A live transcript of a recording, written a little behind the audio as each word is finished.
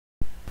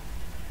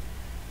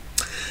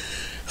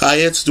Hi,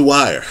 it's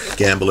Dwyer,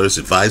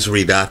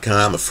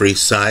 gamblersadvisory.com, a free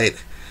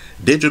site,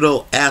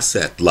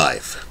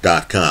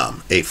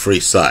 digitalassetlife.com, a free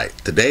site.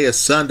 Today is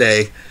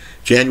Sunday,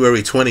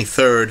 January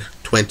 23rd,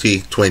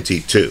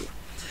 2022.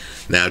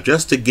 Now,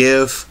 just to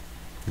give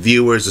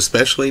viewers,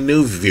 especially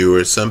new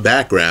viewers, some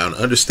background,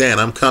 understand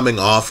I'm coming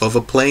off of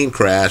a plane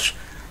crash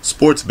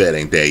sports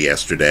betting day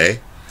yesterday,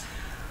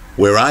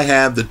 where I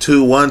had the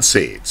 2-1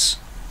 seeds,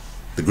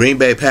 the Green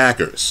Bay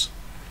Packers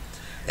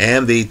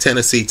and the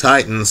Tennessee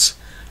Titans,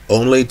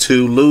 only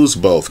to lose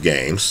both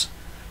games,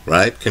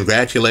 right?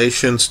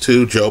 Congratulations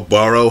to Joe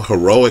Burrow,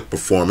 heroic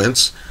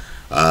performance,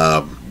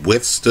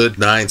 withstood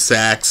 9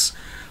 sacks.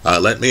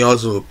 Let me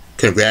also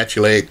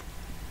congratulate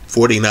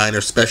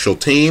 49ers special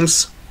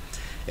teams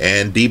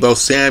and Deebo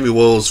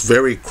Samuel's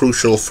very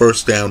crucial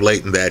first down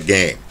late in that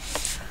game.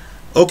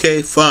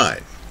 Okay,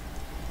 fine.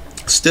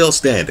 Still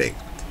standing.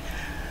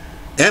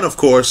 And of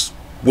course,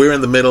 we're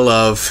in the middle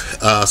of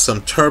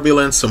some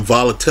turbulence, some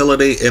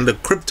volatility in the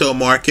crypto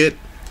market.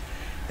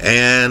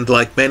 And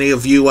like many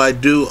of you, I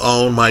do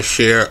own my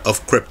share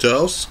of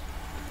cryptos,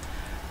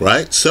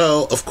 right?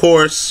 So, of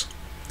course,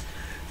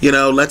 you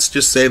know, let's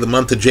just say the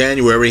month of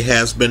January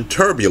has been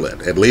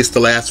turbulent, at least the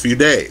last few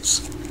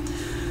days.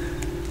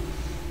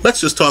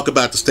 Let's just talk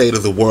about the state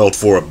of the world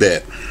for a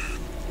bit.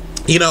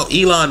 You know,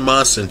 Elon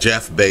Musk and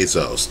Jeff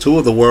Bezos, two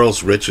of the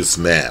world's richest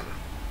men,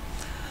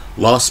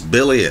 lost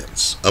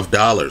billions of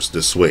dollars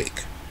this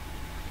week.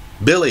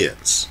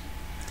 Billions,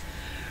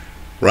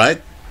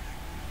 right?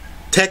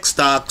 Tech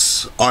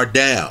stocks are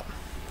down.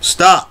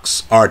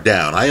 Stocks are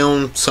down. I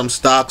own some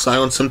stocks. I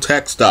own some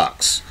tech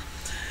stocks.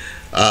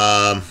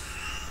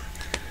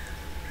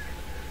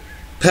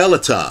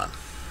 Peloton,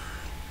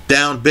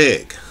 down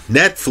big.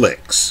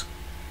 Netflix,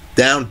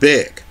 down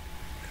big.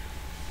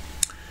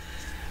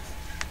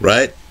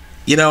 Right?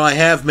 You know, I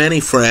have many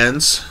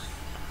friends,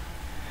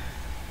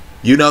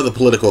 you know the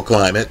political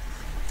climate,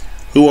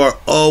 who are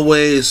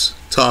always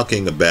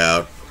talking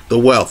about the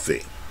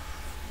wealthy.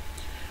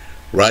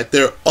 Right?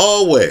 They're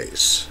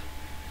always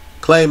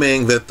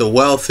claiming that the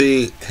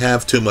wealthy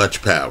have too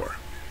much power.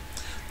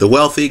 The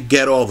wealthy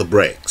get all the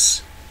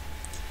breaks.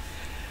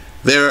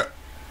 They're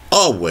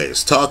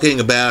always talking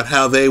about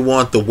how they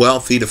want the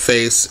wealthy to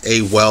face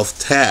a wealth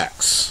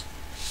tax.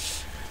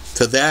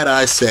 To that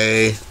I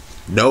say,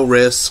 no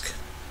risk,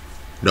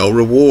 no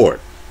reward.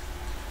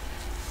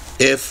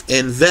 If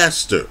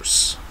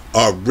investors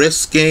are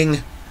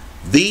risking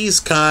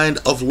these kind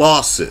of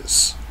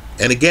losses,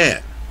 and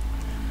again,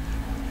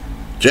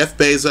 Jeff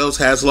Bezos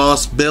has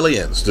lost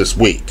billions this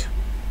week.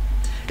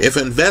 If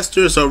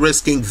investors are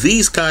risking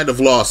these kind of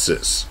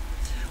losses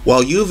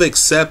while you've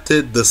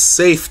accepted the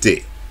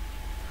safety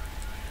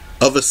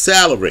of a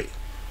salary,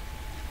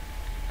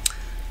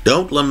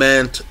 don't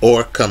lament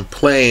or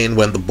complain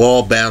when the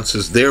ball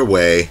bounces their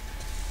way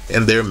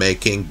and they're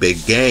making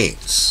big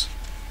gains.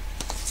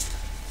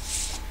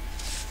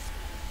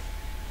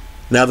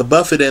 Now, the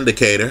Buffett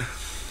indicator,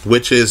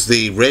 which is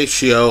the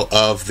ratio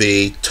of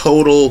the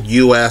total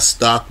U.S.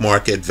 stock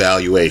market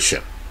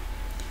valuation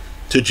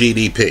to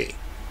GDP,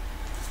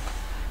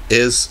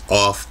 is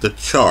off the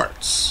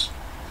charts.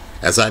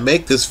 As I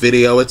make this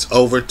video, it's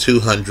over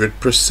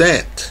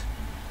 200%.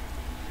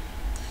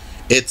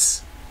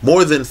 It's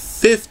more than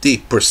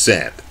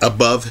 50%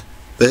 above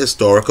the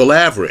historical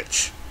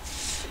average.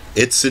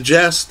 It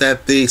suggests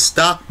that the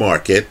stock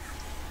market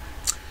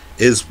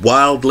is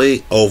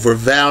wildly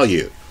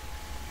overvalued.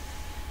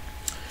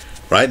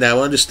 Right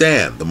now,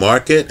 understand, the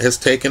market has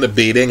taken a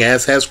beating,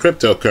 as has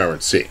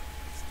cryptocurrency.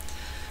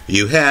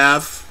 You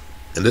have,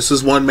 and this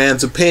is one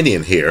man's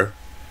opinion here,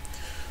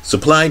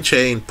 supply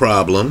chain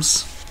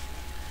problems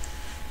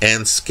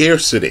and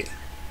scarcity.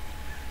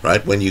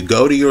 Right? When you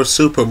go to your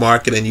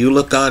supermarket and you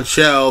look on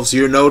shelves,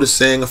 you're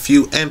noticing a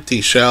few empty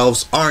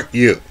shelves, aren't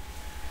you?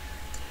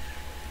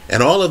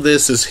 And all of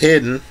this is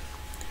hidden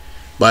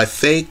by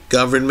fake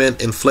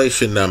government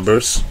inflation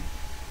numbers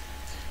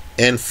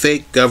and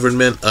fake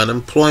government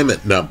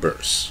unemployment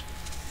numbers.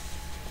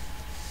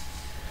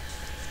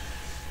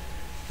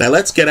 Now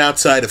let's get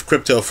outside of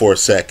crypto for a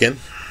second.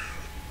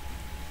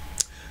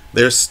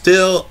 There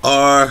still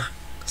are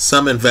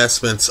some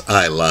investments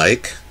I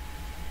like.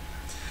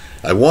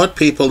 I want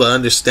people to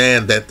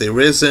understand that there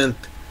isn't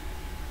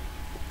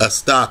a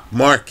stock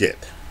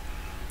market.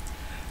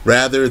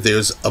 Rather,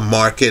 there's a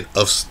market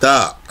of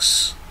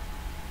stocks.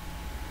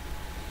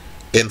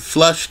 In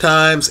flush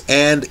times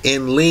and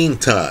in lean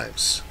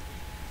times,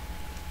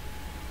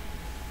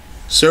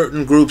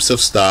 certain groups of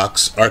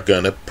stocks are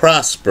going to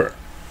prosper.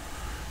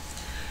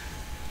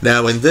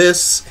 Now, in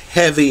this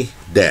heavy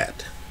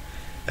debt,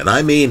 and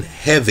I mean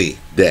heavy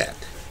debt,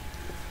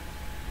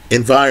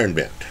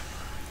 environment,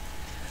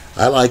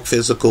 I like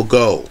physical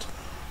gold.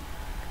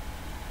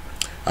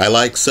 I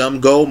like some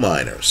gold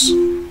miners.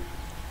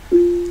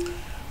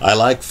 I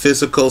like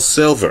physical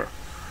silver.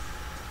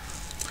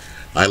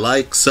 I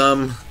like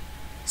some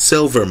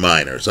silver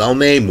miners. I'll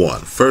name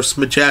one, First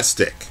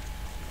Majestic.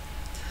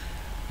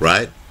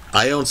 Right?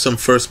 I own some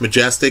First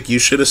Majestic. You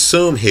should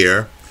assume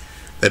here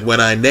that when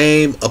I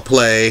name a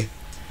play,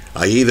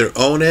 I either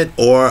own it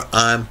or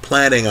I'm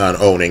planning on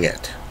owning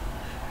it,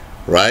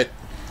 right?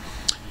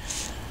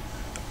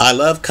 I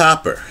love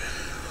copper.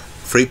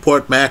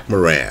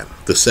 Freeport-McMoran.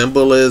 The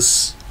symbol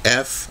is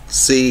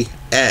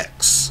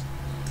FCX.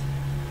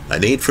 I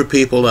need for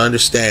people to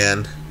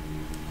understand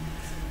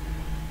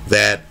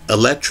that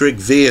electric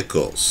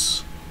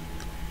vehicles,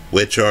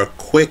 which are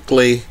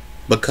quickly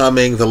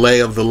becoming the lay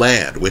of the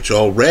land, which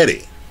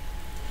already,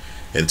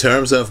 in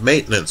terms of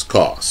maintenance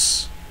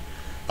costs,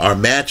 are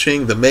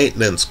matching the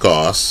maintenance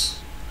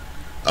costs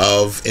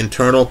of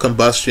internal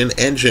combustion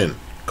engine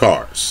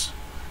cars.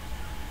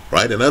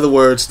 Right? In other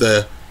words,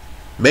 the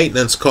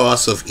maintenance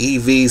costs of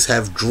EVs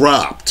have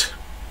dropped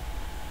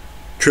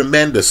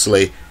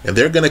tremendously, and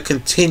they're going to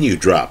continue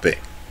dropping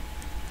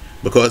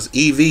because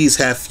EVs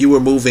have fewer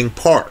moving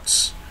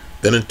parts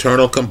than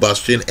internal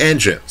combustion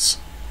engines.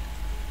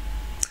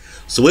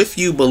 So if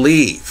you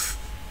believe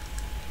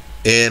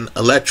in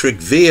electric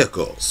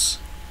vehicles,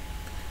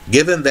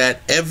 given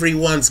that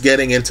everyone's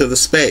getting into the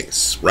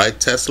space, right?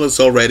 Tesla's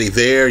already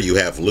there. You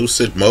have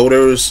Lucid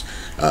Motors,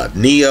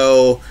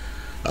 NIO,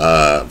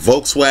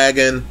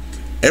 Volkswagen.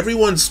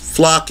 Everyone's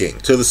flocking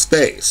to the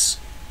space.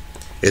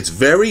 It's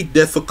very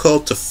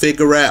difficult to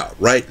figure out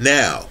right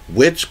now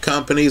which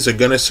companies are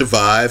going to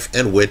survive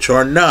and which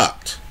are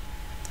not.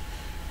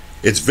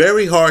 It's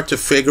very hard to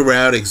figure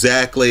out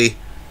exactly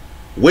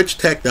which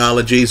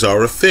technologies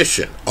are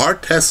efficient. Are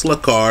Tesla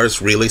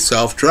cars really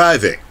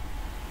self-driving?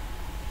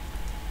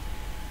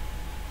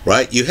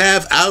 Right? You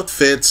have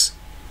outfits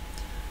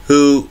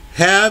who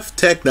have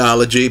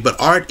technology but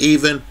aren't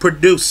even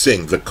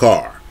producing the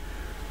car.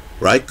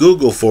 Right?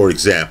 Google, for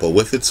example,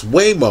 with its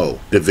Waymo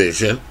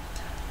division,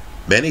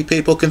 many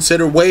people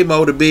consider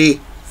Waymo to be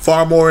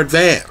far more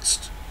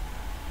advanced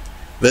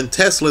than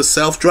Tesla's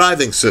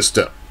self-driving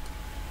system.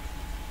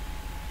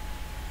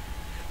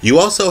 You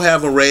also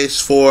have a race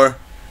for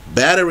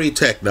battery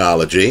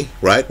technology,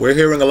 right? We're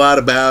hearing a lot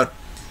about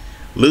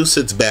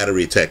Lucid's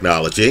battery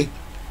technology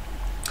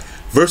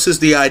versus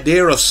the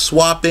idea of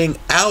swapping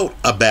out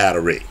a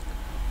battery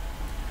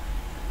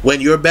when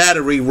your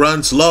battery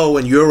runs low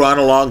and you're on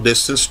a long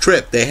distance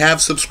trip. They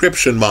have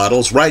subscription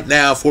models right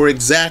now for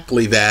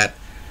exactly that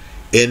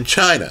in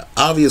China.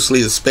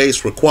 Obviously, the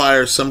space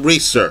requires some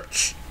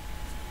research.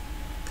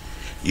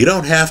 You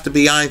don't have to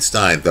be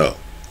Einstein, though,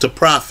 to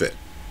profit.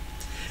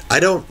 I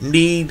don't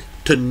need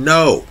to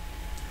know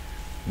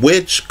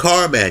which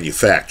car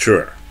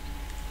manufacturer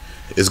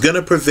is going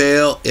to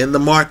prevail in the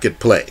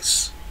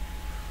marketplace.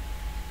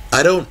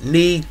 I don't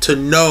need to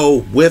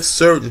know with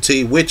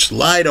certainty which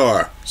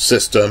LiDAR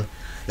system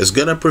is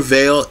going to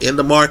prevail in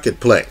the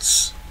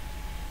marketplace.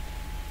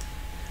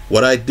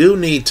 What I do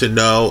need to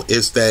know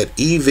is that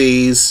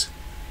EVs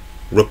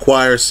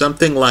require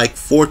something like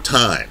 4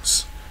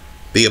 times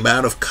the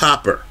amount of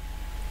copper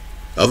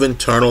of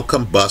internal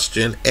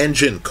combustion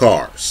engine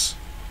cars.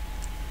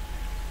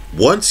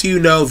 Once you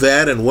know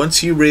that, and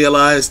once you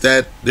realize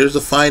that there's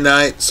a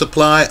finite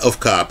supply of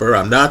copper,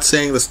 I'm not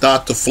saying the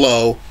stock to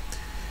flow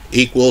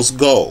equals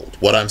gold.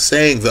 What I'm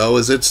saying, though,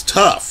 is it's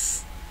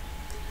tough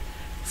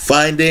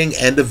finding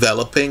and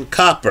developing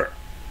copper.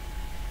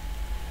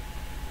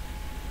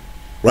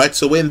 Right?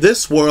 So in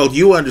this world,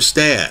 you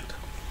understand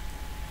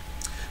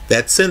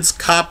that since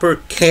copper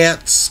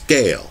can't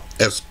scale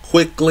as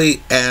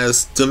quickly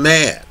as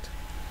demand,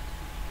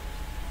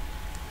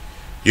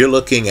 you're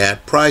looking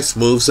at price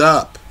moves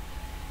up.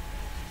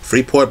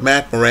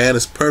 Freeport-McMoran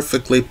is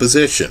perfectly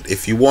positioned.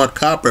 If you want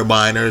copper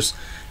miners,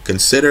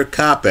 consider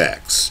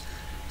COPX.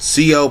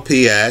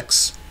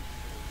 COPX.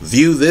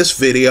 View this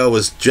video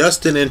as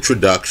just an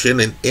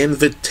introduction, an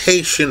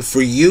invitation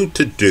for you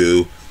to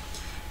do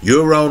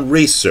your own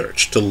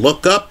research, to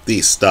look up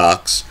these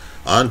stocks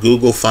on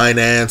Google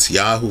Finance,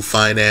 Yahoo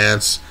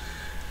Finance,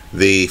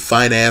 the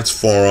finance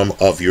forum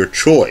of your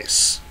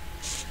choice.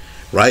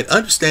 Right?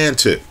 Understand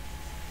too,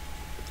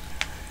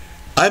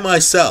 I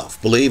myself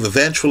believe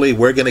eventually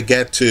we're going to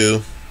get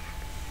to,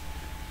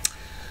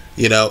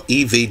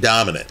 EV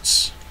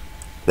dominance.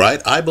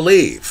 Right? I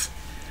believe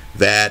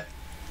that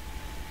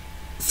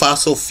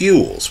fossil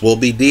fuels will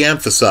be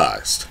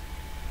de-emphasized.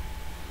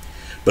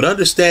 But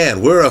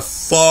understand, we're a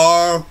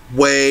far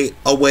way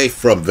away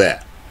from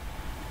that.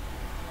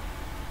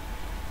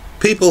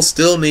 People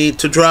still need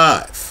to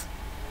drive.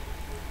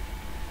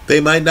 They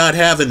might not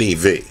have an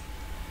EV.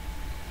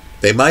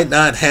 They might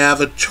not have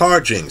a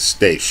charging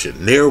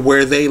station near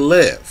where they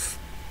live.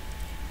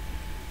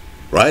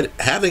 Right?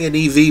 Having an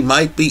EV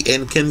might be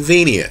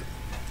inconvenient.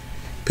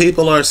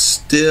 People are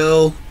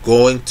still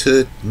going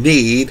to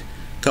need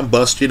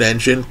combustion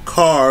engine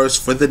cars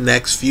for the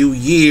next few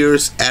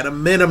years at a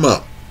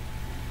minimum.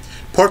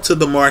 Parts of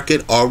the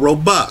market are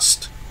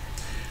robust.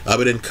 I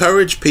would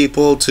encourage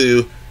people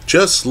to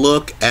just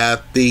look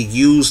at the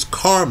used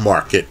car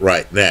market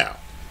right now.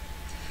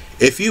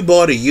 If you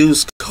bought a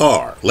used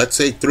car, let's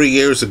say 3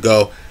 years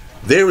ago,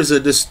 there is a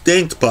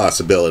distinct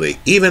possibility,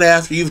 even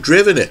after you've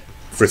driven it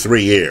for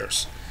 3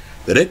 years,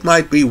 that it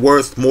might be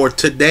worth more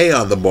today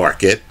on the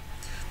market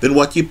than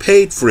what you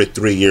paid for it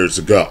 3 years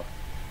ago.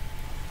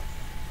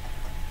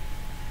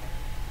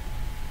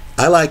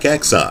 I like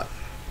Exxon.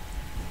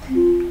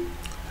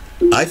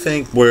 I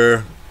think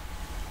we're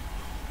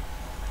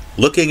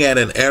looking at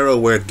an era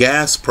where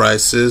gas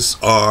prices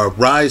are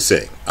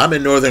rising. I'm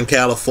in Northern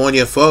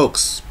California,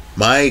 folks.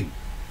 My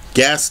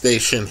gas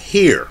station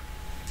here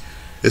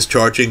is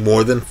charging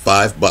more than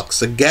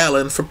 $5 a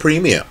gallon for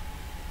premium.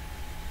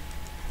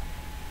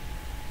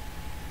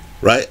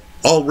 Right?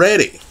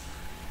 Already,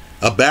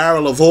 a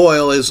barrel of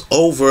oil is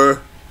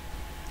over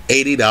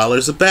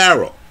 $80 a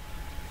barrel.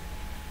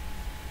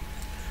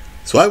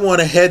 So I want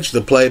to hedge the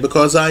play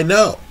because I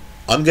know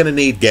I'm going to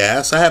need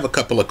gas. I have a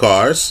couple of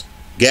cars,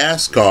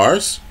 gas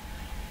cars.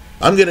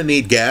 I'm going to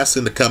need gas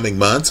in the coming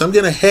months. I'm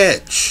going to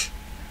hedge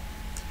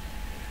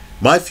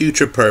my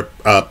future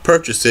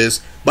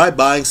purchases by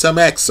buying some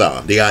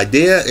Exxon. The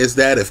idea is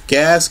that if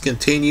gas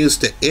continues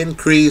to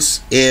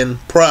increase in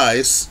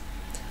price,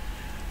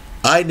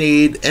 I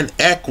need an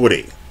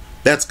equity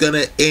that's going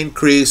to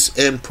increase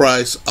in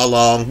price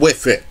along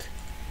with it.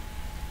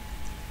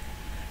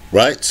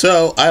 Right?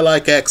 So I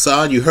like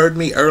Exxon. You heard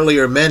me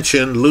earlier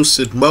mention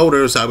Lucid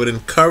Motors. I would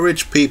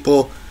encourage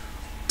people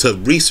to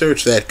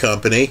research that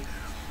company.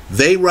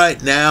 They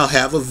right now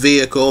have a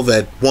vehicle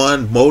that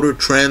won Motor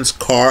Trend's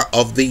Car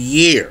of the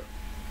Year.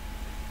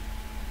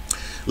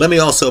 Let me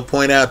also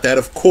point out that,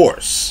 of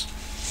course,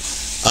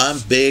 I'm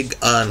big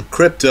on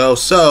crypto,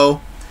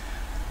 so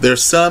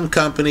there's some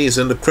companies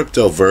in the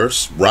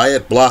cryptoverse.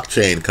 Riot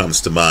Blockchain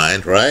comes to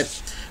mind, right?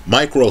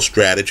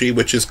 MicroStrategy,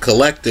 which is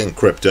collecting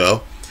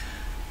crypto.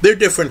 They're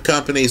different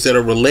companies that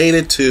are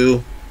related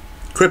to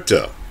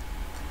crypto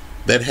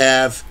that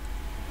have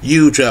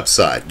huge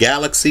upside.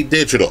 Galaxy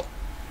Digital,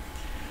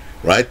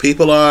 right?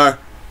 People are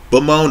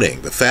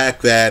bemoaning the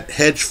fact that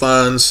hedge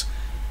funds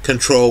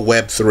control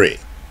Web3,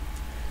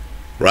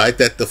 right?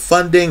 That the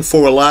funding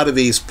for a lot of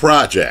these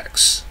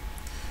projects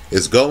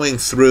is going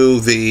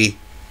through the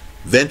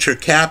venture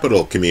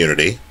capital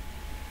community,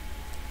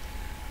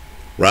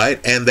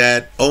 right? And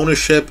that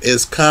ownership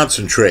is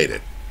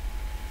concentrated.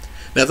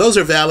 Now, those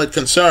are valid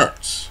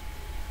concerns,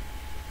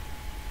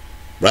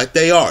 right?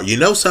 They are. You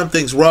know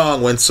something's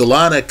wrong when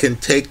Solana can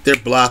take their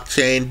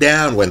blockchain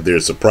down when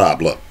there's a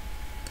problem,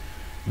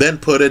 then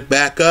put it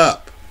back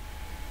up.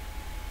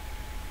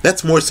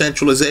 That's more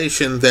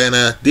centralization than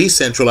a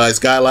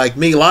decentralized guy like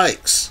me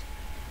likes.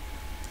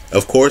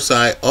 Of course,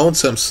 I own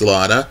some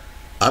Solana.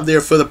 I'm there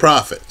for the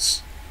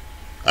profits.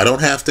 I don't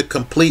have to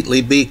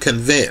completely be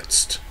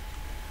convinced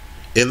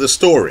in the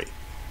story,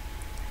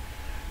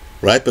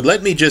 right? But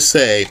let me just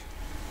say,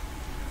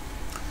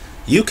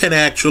 you can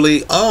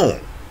actually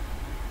own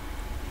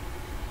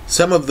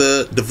some of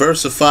the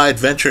diversified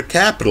venture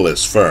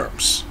capitalist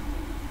firms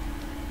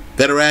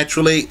that are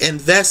actually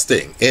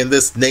investing in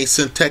this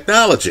nascent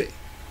technology.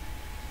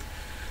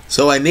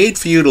 So I need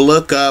for you to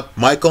look up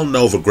Michael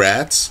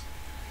Novogratz,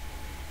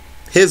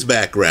 his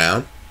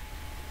background.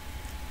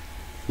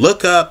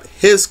 Look up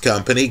his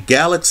company,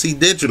 Galaxy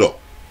Digital.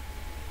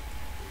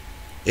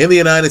 In the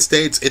United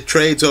States, it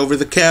trades over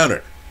the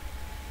counter.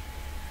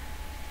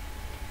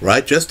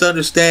 Right? Just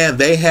understand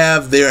they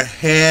have their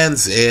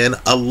hands in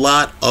a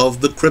lot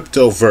of the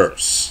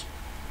cryptoverse.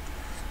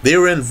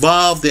 They're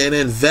involved in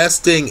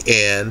investing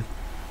in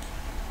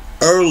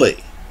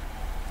early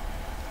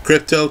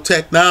crypto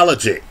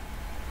technology.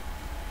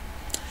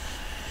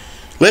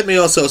 Let me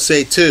also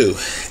say too,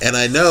 and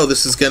I know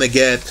this is going to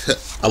get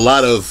a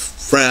lot of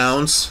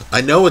frowns.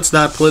 I know it's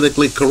not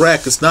politically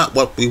correct. It's not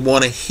what we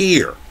want to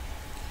hear.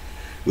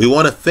 We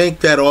want to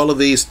think that all of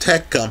these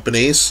tech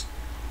companies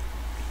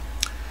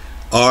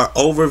are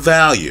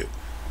overvalued,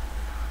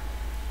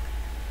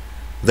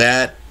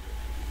 that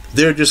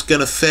they're just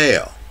going to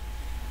fail,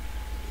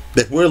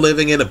 that we're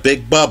living in a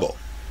big bubble.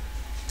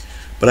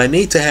 But I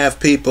need to have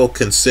people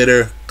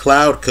consider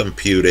cloud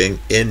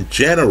computing in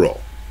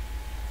general.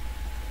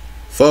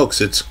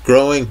 Folks, it's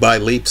growing by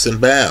leaps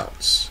and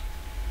bounds.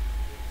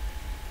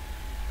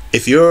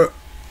 If you're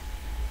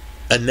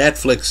a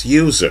Netflix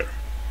user,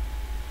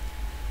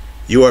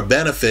 you are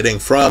benefiting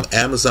from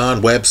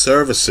Amazon Web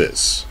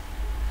Services.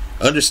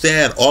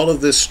 Understand, all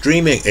of this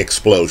streaming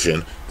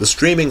explosion, the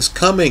streaming's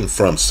coming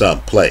from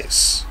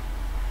someplace.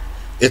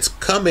 It's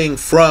coming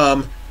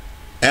from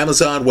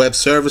Amazon Web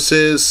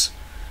Services.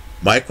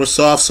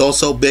 Microsoft's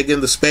also big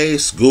in the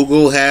space.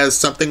 Google has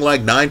something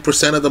like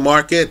 9% of the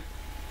market.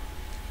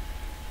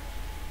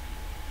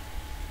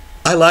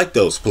 I like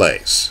those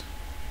plays.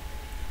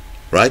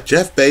 Right?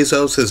 Jeff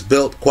Bezos has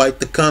built quite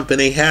the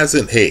company,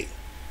 hasn't he?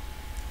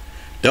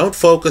 Don't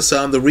focus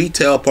on the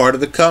retail part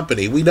of the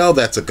company. We know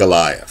that's a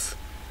Goliath.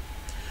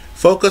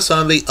 Focus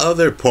on the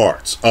other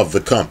parts of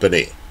the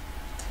company.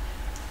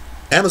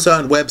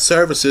 Amazon Web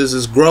Services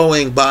is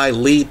growing by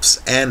leaps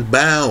and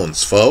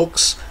bounds,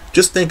 folks.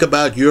 Just think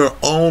about your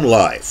own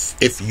life.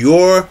 If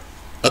you're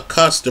a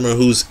customer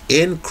who's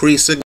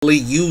increasingly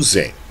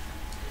using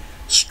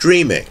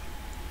streaming,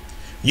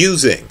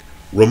 using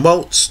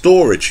remote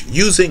storage,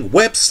 using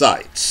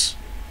websites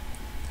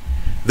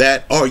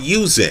that are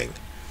using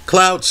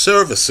cloud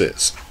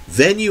services,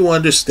 then you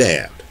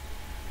understand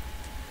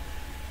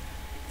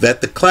that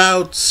the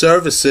cloud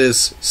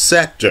services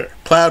sector,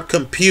 cloud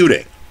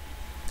computing,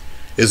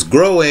 is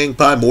growing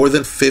by more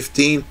than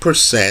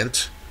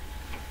 15%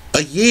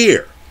 a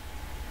year.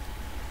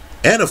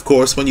 And of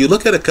course, when you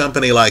look at a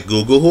company like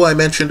Google, who I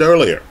mentioned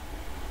earlier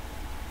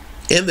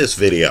in this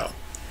video,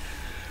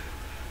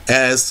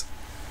 as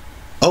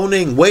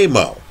owning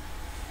Waymo,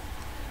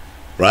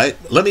 right?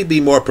 Let me be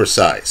more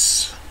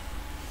precise.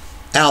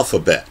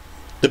 Alphabet,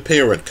 the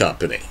parent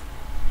company,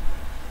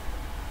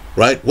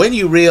 right? When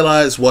you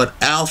realize what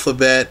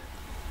Alphabet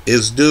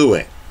is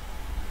doing,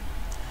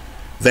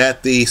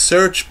 that the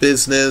search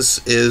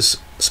business is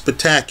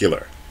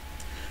spectacular,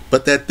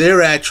 but that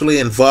they're actually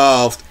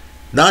involved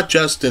not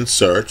just in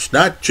search,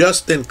 not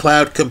just in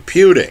cloud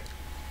computing,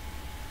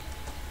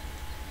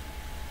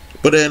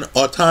 but in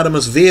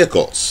autonomous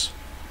vehicles.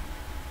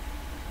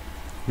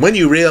 When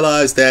you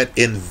realize that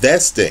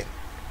investing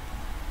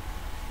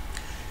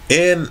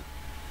in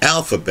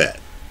Alphabet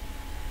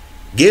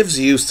gives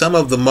you some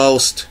of the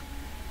most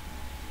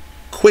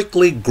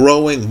quickly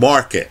growing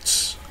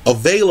markets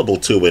available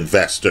to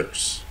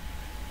investors,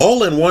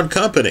 all in one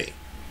company,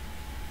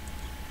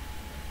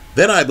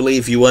 then I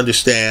believe you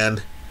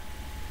understand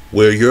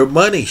where your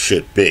money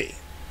should be.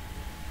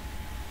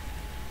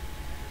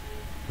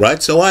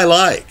 Right? So I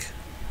like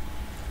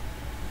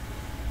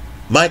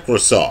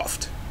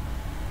Microsoft.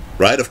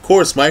 Right? Of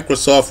course,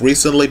 Microsoft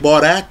recently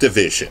bought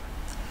Activision.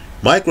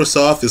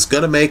 Microsoft is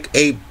going to make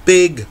a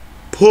big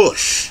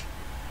push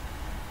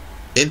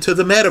into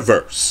the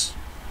metaverse.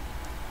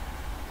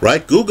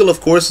 Right? Google,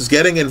 of course, is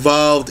getting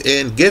involved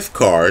in gift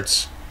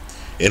cards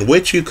in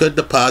which you could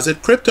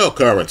deposit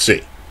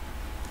cryptocurrency.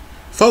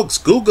 Folks,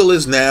 Google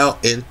is now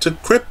into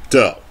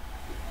crypto.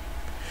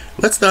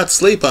 Let's not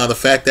sleep on the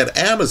fact that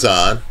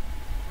Amazon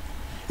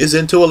is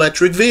into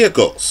electric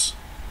vehicles.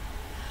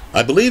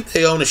 I believe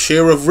they own a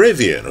share of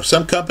Rivian or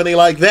some company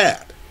like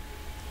that.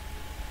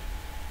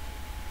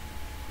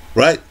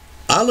 Right?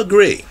 I'll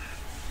agree.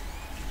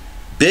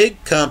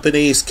 Big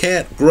companies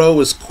can't grow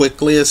as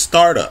quickly as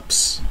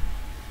startups.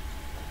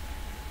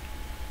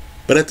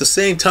 But at the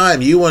same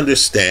time, you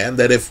understand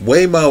that if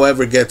Waymo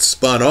ever gets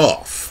spun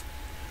off,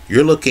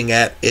 you're looking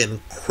at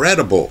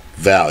incredible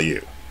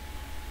value.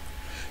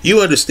 You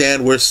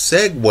understand we're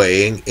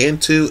segueing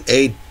into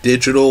a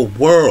digital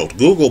world.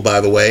 Google, by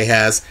the way,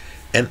 has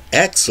an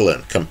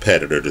excellent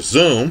competitor to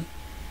Zoom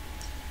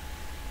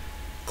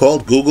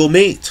called Google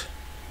Meet.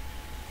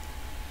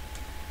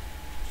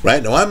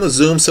 Right now, I'm a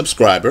Zoom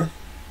subscriber.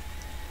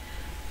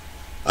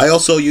 I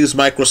also use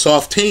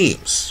Microsoft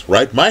Teams,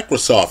 right?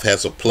 Microsoft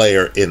has a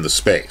player in the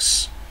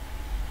space.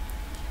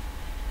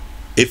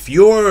 If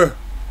you're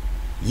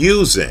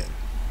using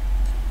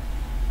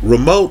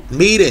remote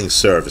meeting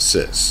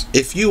services,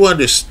 if you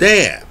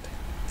understand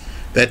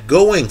that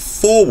going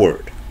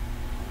forward,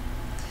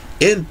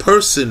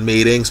 in-person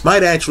meetings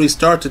might actually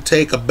start to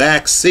take a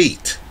back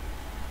seat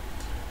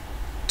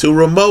to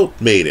remote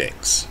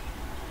meetings.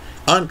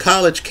 On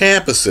college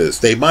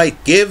campuses, they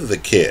might give the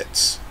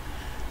kids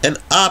an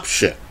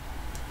option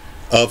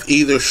of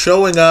either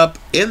showing up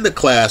in the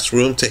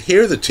classroom to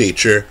hear the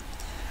teacher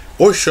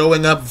or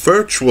showing up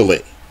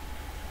virtually.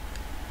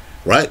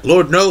 Right?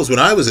 Lord knows when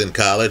I was in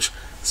college,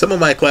 some of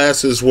my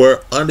classes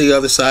were on the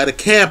other side of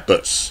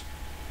campus,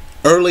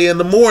 early in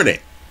the morning.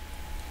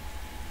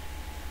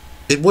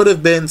 It would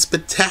have been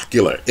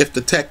spectacular if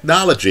the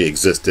technology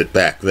existed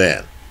back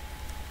then,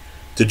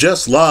 to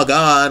just log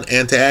on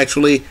and to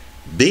actually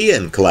be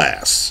in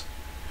class.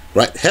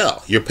 Right?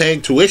 Hell, you're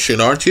paying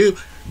tuition, aren't you?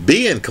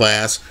 Be in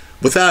class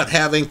without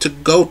having to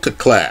go to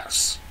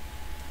class.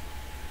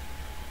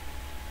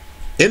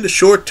 In the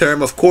short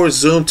term, of course,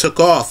 Zoom took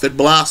off. It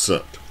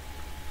blossomed.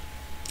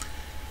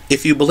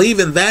 If you believe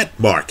in that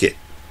market,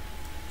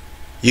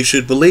 you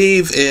should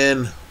believe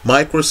in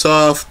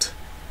Microsoft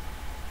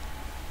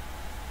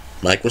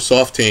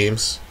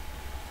Teams,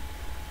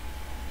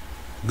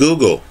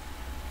 Google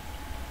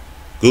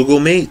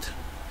Meet.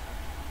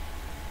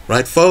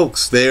 Right,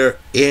 folks? They're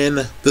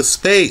in the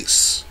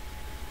space.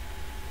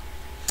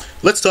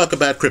 Let's talk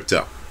about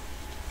crypto.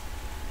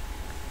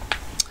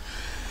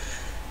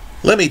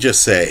 Let me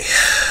just say,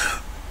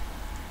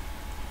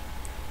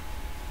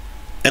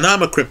 and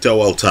I'm a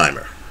crypto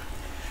old-timer,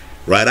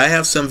 right? I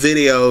have some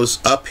videos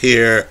up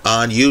here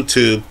on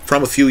YouTube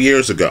from a few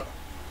years ago.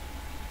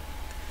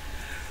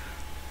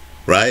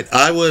 Right?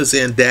 I was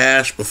in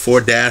Dash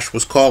before Dash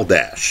was called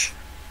Dash.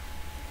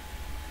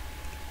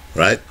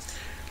 Right?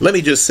 Let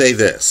me just say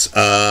this.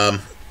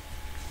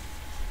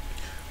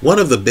 One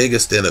of the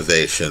biggest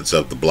innovations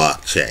of the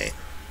blockchain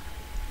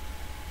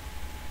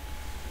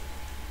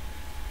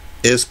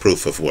is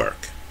proof of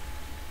work.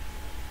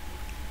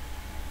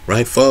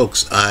 Right,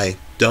 folks? I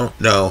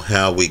don't know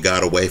how we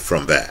got away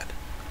from that.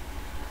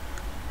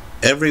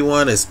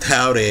 Everyone is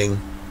touting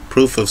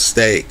proof of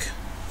stake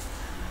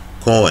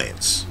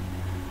coins.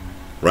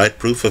 Right?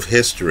 Proof of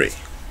history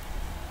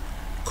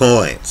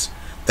coins.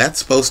 That's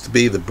supposed to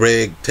be the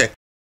big tech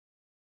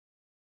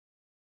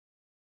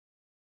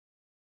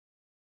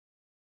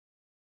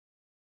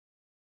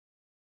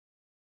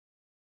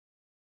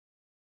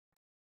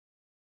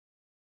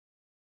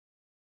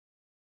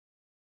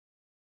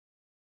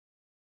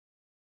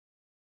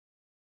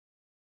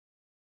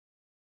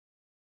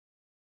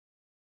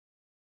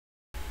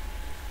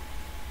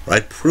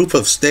right? Proof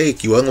of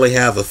stake, you only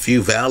have a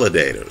few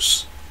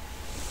validators,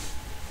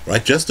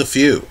 right? Just a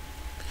few.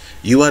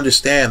 You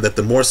understand that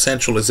the more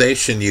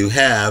centralization you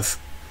have,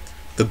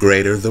 the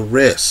greater the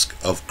risk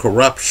of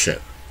corruption,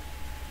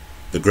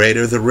 the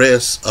greater the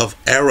risk of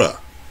error.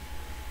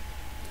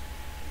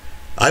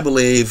 I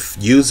believe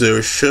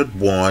users should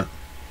want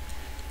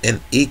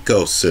an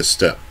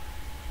ecosystem,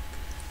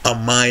 a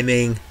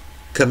mining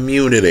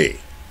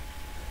community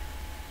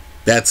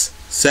that's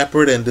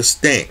separate and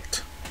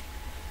distinct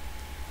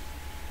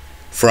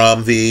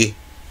from the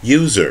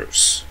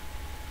users,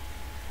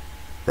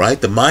 right?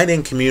 The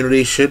mining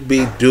community should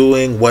be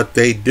doing what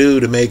they do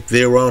to make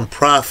their own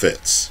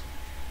profits.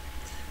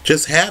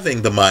 Just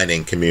having the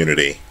mining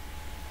community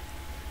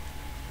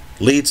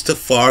leads to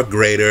far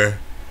greater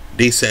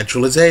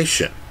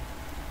decentralization.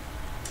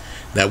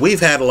 Now,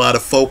 we've had a lot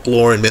of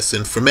folklore and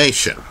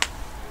misinformation,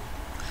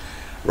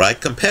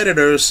 right?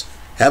 Competitors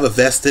have a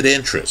vested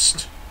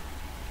interest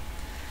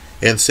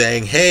in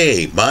saying,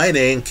 hey,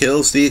 mining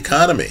kills the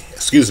economy,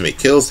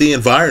 kills the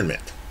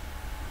environment,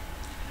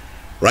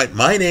 right?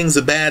 Mining's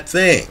a bad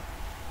thing.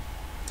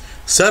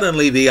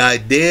 Suddenly, the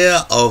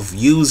idea of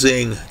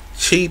using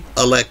cheap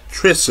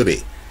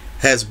electricity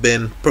has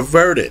been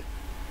perverted.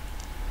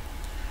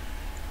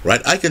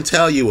 Right? I can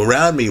tell you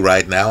around me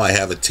right now, I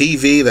have a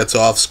TV that's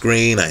off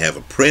screen, I have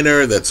a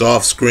printer that's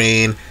off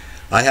screen,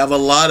 I have a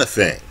lot of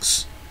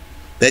things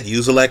that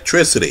use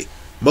electricity.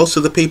 Most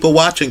of the people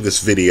watching this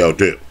video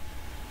do.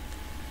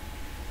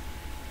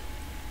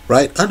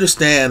 Right?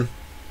 Understand,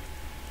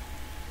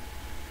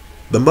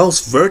 the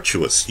most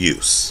virtuous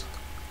use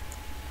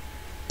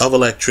of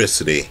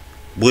electricity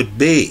would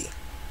be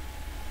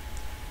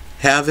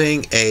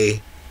having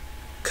a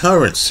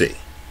currency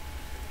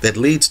that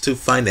leads to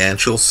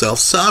financial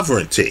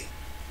self-sovereignty.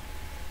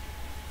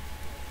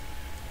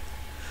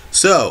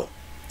 So,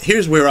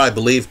 here's where I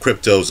believe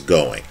crypto's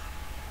going.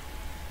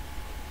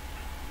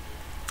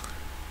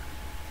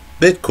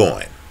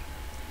 Bitcoin.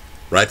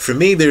 Right? For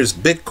me, there's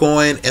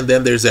Bitcoin and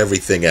then there's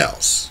everything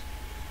else.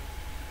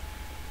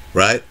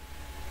 Right?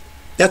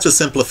 That's a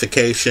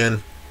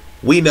simplification.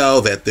 We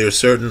know that there's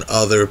certain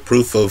other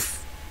proof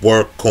of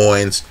work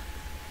coins,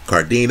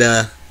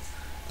 Cardina,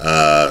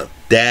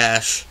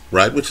 Dash,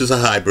 right, which is a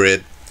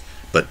hybrid,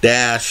 but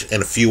Dash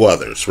and a few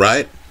others,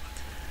 right?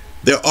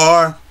 There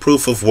are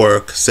proof of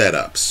work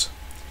setups.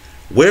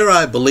 Where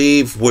I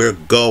believe we're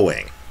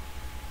going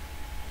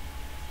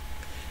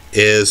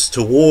is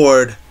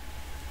toward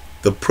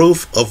the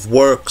proof of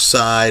work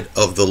side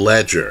of the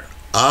ledger,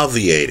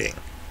 obviating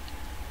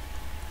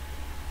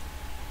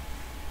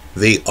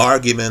the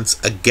arguments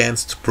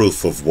against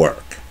proof of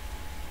work.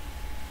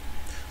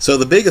 So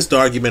the biggest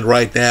argument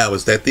right now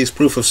is that these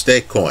proof of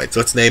stake coins,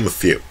 let's name a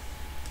few,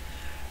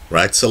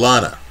 right?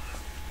 Solana,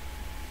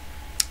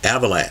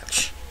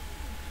 Avalanche,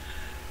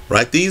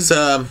 right? These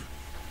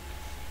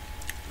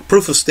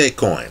proof of stake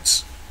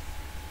coins,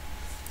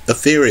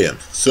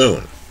 Ethereum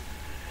soon,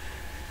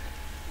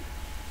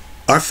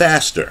 are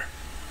faster,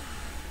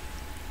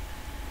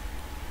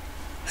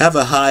 have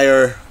a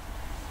higher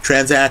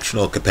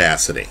transactional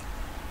capacity,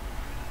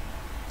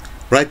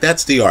 right?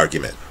 That's the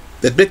argument.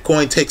 That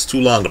Bitcoin takes too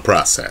long to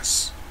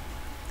process.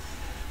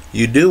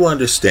 You do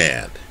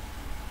understand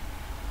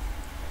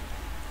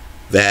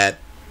that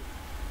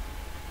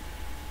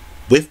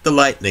with the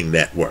Lightning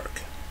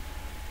Network,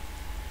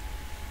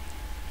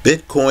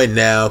 Bitcoin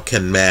now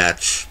can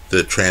match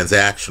the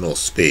transactional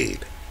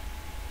speed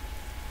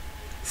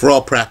for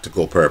all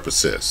practical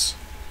purposes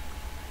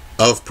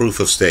of proof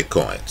of stake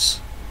coins.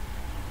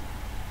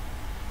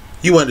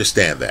 You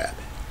understand that.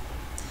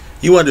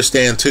 You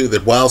understand, too,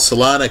 that while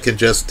Solana can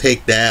just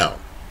take down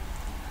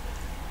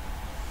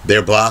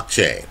their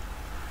blockchain,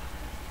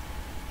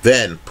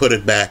 then put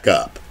it back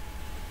up,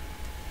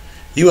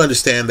 you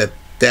understand that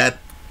that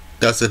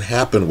doesn't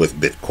happen with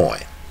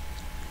Bitcoin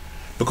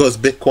because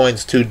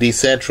Bitcoin's too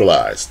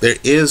decentralized. There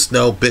is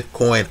no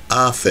Bitcoin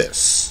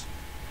office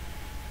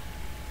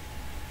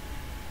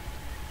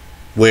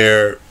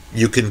where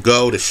you can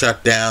go to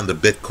shut down the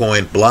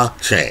Bitcoin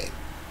blockchain.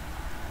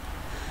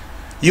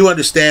 You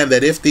understand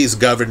that if these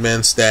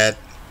governments that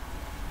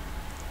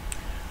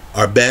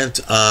are bent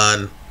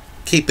on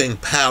keeping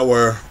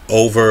power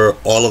over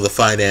all of the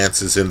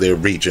finances in their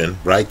region,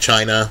 right?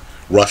 China,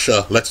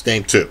 Russia, let's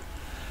name two,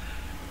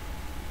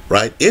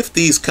 right? If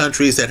these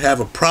countries that have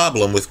a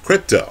problem with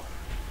crypto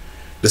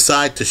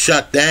decide to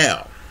shut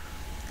down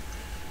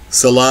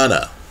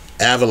Solana,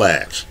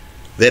 Avalanche,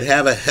 they'd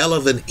have a hell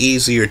of an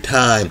easier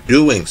time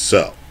doing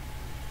so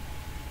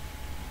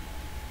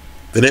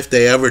than if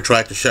they ever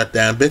tried to shut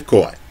down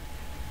Bitcoin.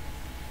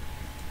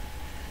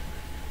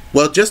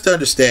 Well, just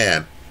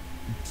understand,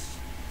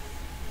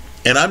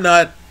 and I'm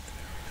not,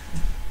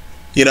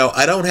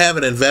 I don't have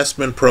an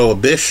investment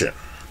prohibition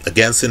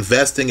against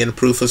investing in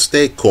proof of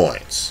stake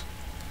coins,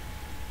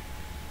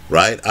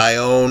 right? I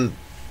own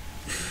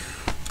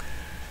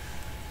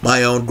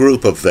my own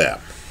group of them,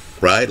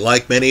 right?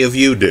 Like many of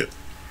you do.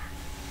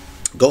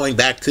 Going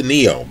back to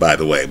Neo, by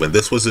the way, when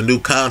this was a new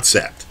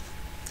concept.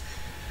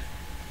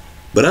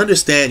 But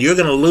understand, you're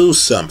going to lose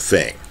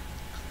something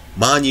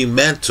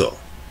monumental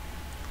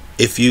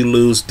if you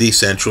lose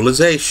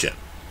decentralization.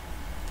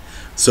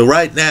 So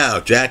right now,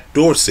 Jack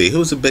Dorsey,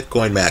 who's a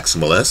Bitcoin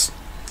maximalist,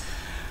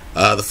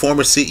 the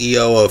former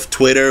CEO of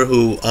Twitter,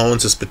 who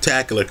owns a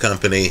spectacular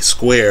company,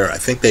 Square, I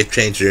think they've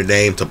changed their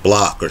name to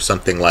Block or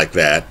something like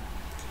that.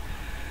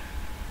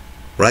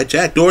 Right,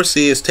 Jack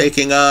Dorsey is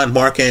taking on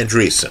Mark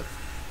Andreessen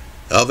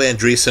of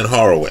Andreessen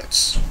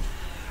Horowitz.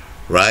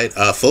 Right,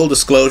 full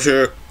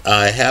disclosure,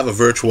 I have a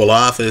virtual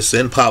office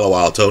in Palo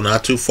Alto,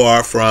 not too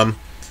far from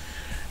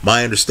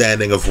my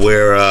understanding of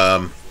where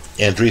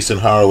Andreessen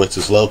Horowitz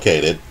is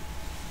located.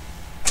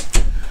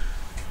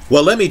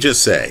 Well, let me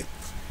just say,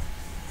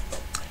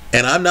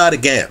 and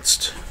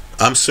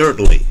I'm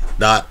certainly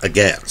not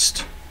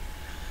against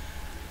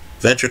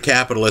venture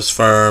capitalist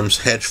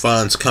firms, hedge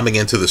funds coming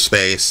into the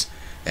space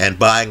and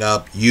buying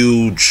up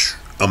huge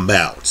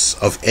amounts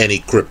of any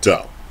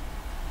crypto.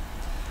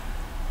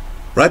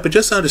 Right, but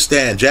just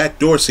understand, Jack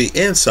Dorsey,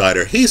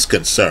 insider, he's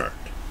concerned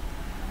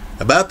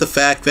about the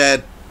fact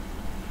that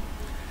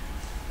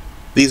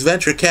these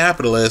venture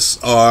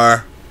capitalists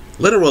are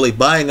literally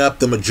buying up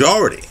the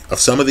majority of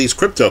some of these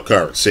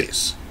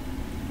cryptocurrencies.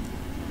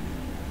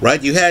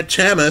 Right, you had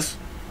Chamath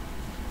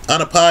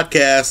on a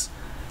podcast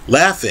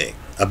laughing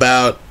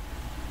about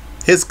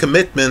his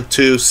commitment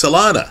to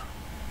Solana,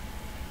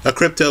 a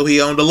crypto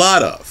he owned a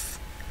lot of.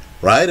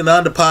 Right, and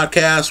on the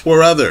podcast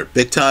were other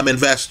big-time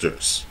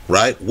investors,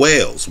 right,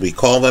 whales, we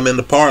call them in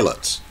the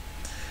parlance,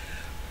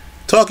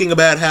 talking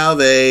about how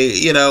they,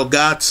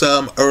 got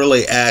some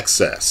early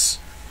access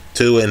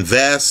to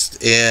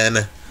invest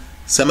in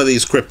some of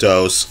these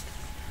cryptos,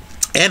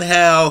 and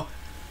how,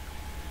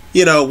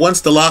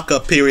 once the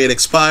lockup period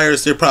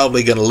expires, they're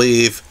probably going to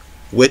leave,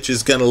 which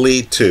is going to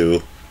lead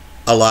to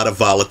a lot of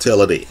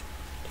volatility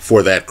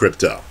for that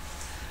crypto.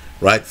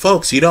 Right,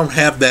 folks, you don't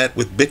have that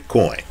with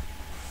Bitcoin.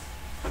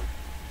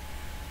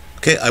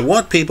 Okay, I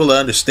want people to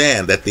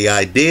understand that the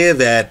idea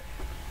that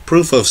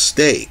proof of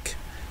stake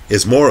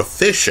is more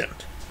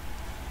efficient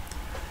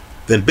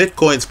than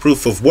Bitcoin's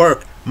proof of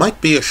work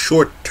might be a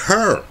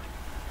short-term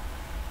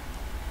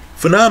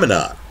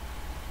phenomenon.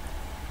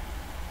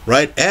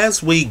 Right?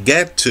 As we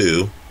get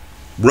to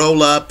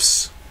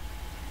roll-ups,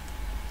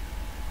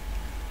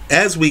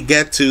 as we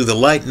get to the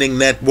Lightning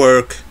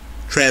Network,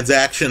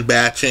 transaction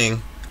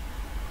batching,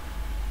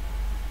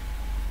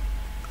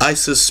 I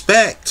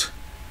suspect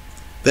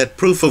that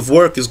proof of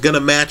work is going to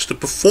match the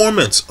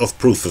performance of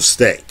proof of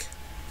stake.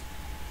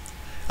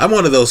 I'm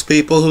one of those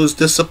people who's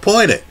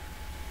disappointed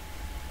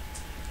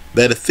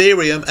that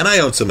Ethereum, and I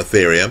own some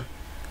Ethereum,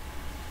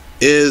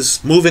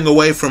 is moving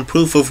away from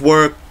proof of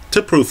work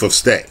to proof of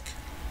stake.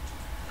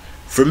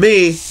 For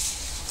me,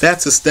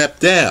 that's a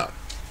step down.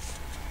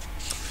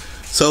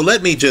 So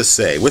let me just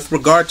say, with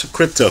regard to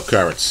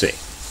cryptocurrency,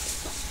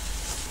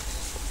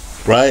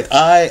 right,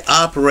 I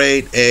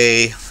operate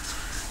a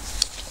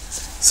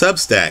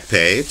Substack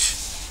page,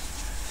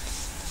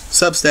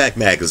 Substack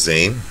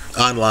magazine,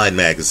 online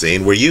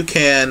magazine, where you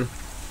can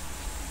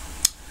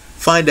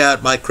find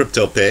out my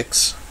crypto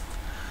picks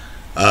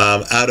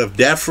out of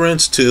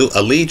deference to,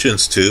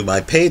 allegiance to my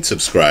paid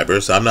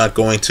subscribers. I'm not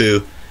going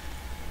to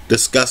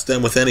discuss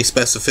them with any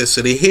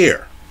specificity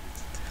here.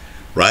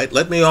 Right?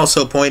 Let me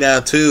also point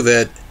out too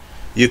that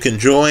you can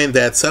join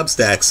that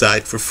Substack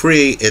site for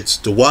free. It's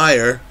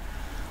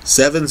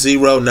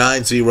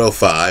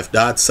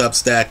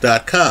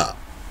Dwyer70905.substack.com.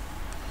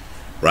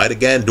 Right,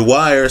 again,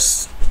 Dwyer,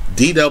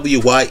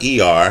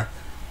 D-W-Y-E-R,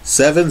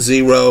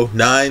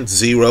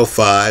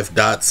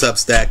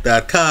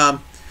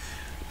 70905.substack.com.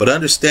 But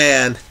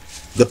understand,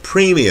 the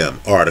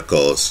premium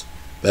articles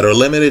that are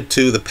limited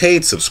to the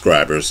paid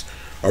subscribers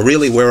are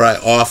really where I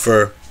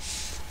offer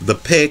the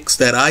picks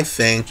that I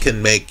think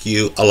can make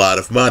you a lot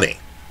of money.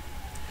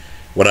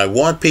 What I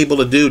want people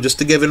to do, just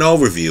to give an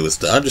overview, is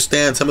to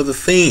understand some of the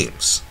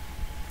themes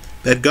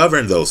that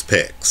govern those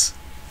picks.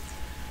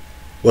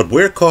 What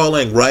we're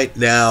calling right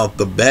now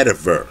the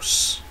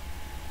metaverse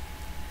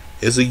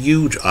is a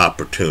huge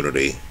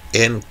opportunity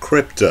in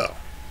crypto.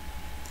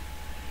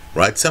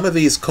 Right? Some of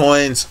these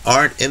coins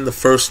aren't in the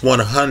first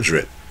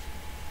 100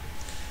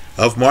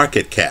 of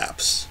market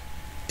caps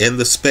in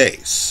the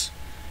space.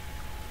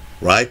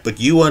 Right? But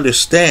you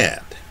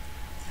understand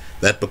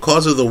that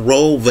because of the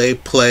role they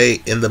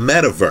play in the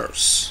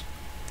metaverse,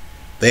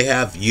 they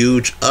have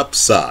huge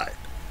upside.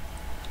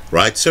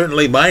 Right?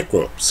 Certainly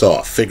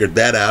Microsoft figured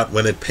that out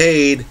when it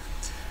paid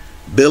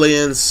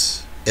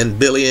billions and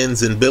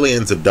billions and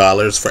billions of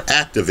dollars for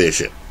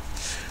Activision.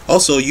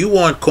 Also, you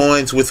want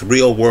coins with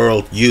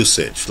real-world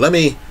usage. Let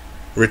me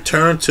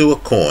return to a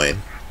coin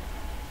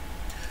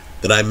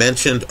that I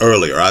mentioned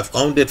earlier. I've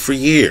owned it for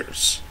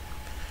years.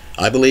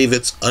 I believe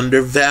it's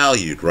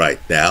undervalued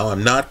right now.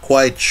 I'm not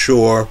quite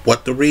sure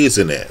what the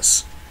reason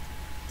is.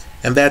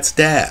 And that's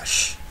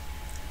Dash.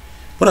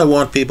 What I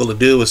want people to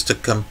do is to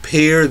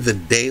compare the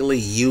daily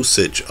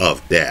usage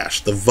of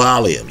Dash, the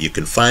volume. You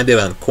can find it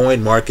on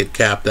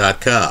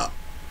coinmarketcap.com.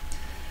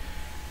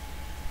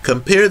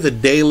 Compare the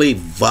daily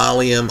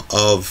volume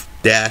of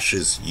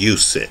Dash's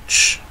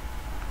usage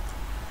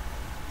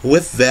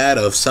with that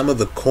of some of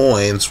the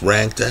coins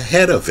ranked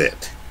ahead of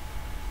it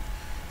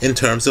in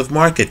terms of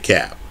market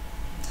cap.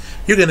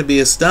 You're going to be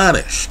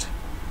astonished.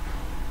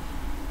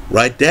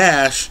 Right,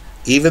 Dash,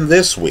 even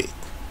this week,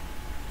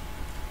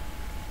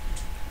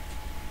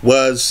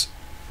 was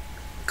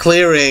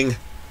clearing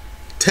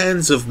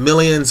tens of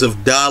millions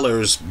of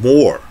dollars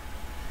more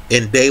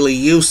in daily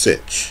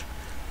usage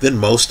than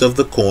most of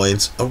the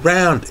coins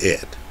around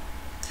it.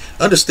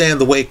 Understand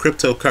the way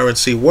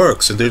cryptocurrency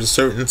works, and there's a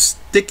certain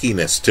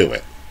stickiness to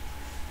it.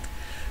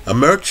 A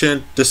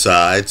merchant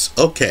decides,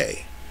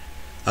 okay,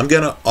 I'm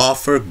going to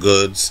offer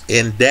goods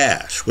in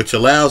Dash, which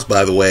allows,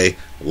 by the way,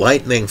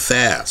 lightning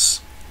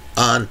fast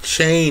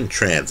on-chain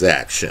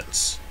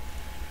transactions.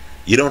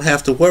 You don't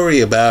have to worry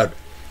about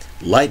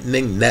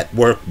Lightning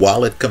Network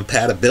wallet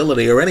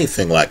compatibility or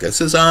anything like this.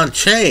 This is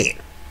on-chain.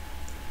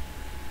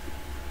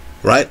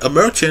 Right? A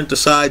merchant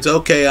decides,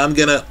 okay, I'm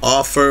going to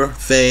offer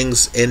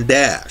things in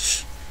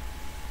Dash.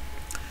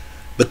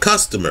 The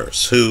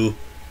customers who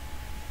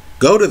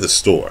go to the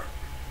store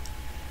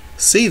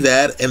see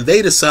that, and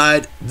they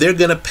decide they're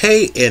going to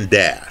pay in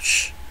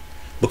Dash.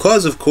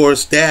 Because, of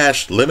course,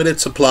 Dash, limited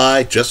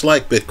supply, just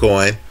like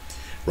Bitcoin,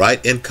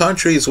 right, in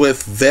countries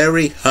with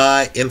very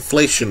high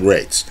inflation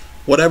rates,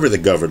 whatever the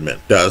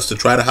government does to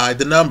try to hide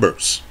the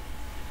numbers.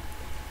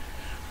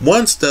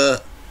 Once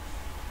the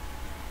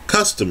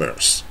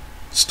customers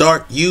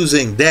start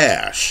using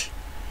Dash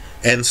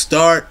and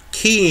start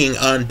keying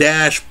on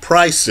Dash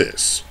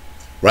prices,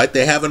 right,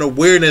 they have an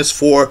awareness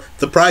for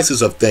the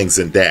prices of things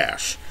in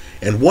Dash.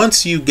 And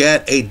once you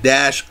get a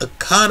Dash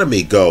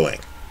economy going,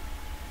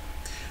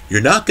 you're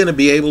not going to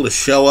be able to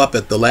show up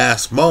at the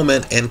last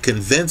moment and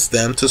convince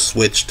them to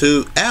switch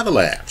to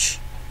Avalanche.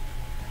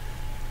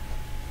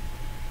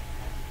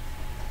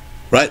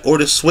 Right? Or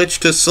to switch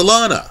to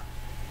Solana.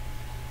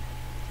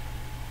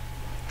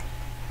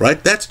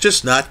 Right? That's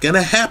just not going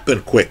to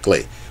happen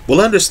quickly. Well,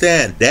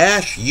 understand,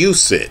 Dash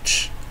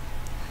usage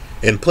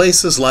in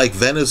places like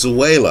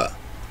Venezuela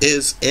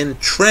is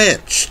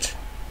entrenched.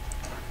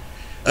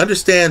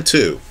 Understand,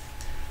 too,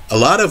 a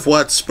lot of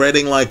what's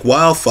spreading like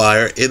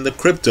wildfire in the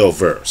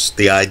cryptoverse,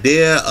 the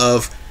idea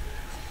of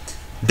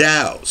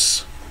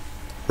DAOs,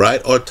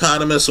 right,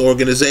 autonomous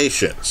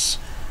organizations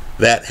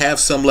that have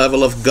some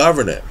level of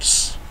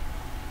governance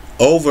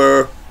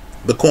over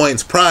the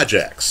coin's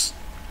projects,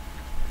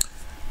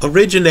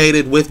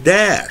 originated with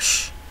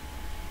Dash.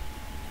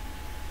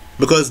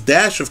 Because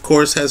Dash, of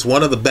course, has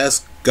one of the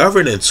best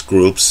governance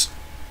groups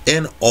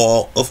in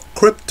all of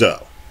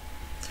crypto.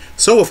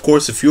 So, of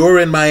course, if you're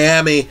in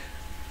Miami,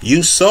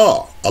 you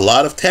saw a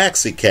lot of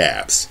taxi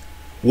cabs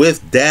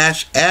with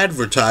Dash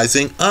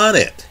advertising on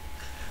it.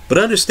 But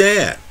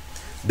understand,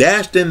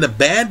 Dash didn't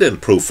abandon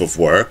proof of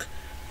work.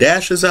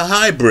 Dash is a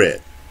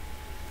hybrid.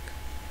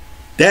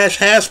 Dash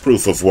has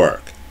proof of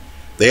work.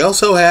 They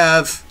also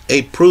have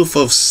a proof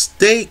of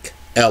stake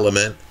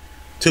element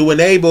to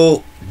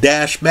enable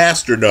Dash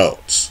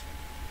masternodes.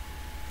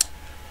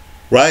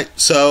 Right?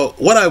 So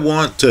what I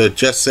want to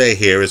just say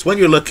here is when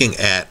you're looking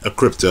at a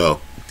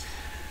crypto,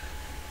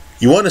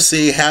 you want to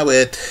see how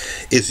it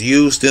is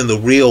used in the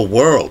real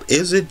world.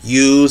 Is it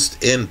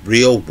used in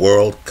real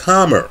world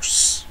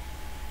commerce?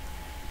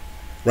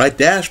 Right?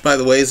 Dash, by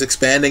the way, is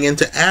expanding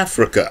into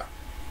Africa.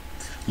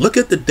 Look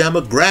at the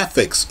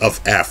demographics of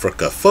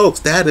Africa. Folks,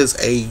 that is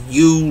a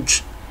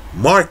huge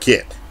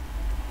market.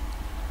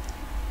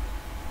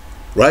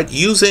 Right?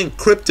 Using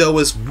crypto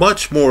is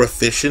much more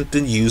efficient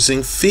than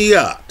using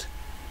fiat.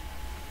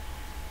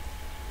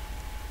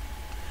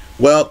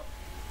 Well,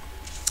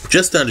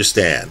 just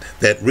understand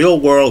that real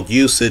world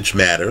usage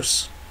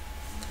matters.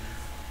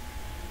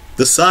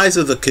 The size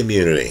of the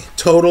community,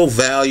 total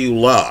value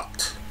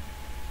locked,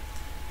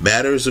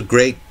 matters a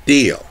great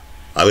deal.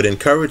 I would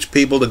encourage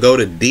people to go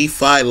to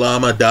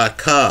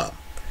DeFiLlama.com.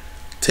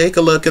 Take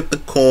a look at the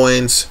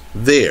coins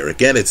there.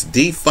 Again, it's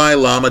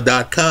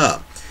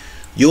DeFiLlama.com.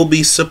 You'll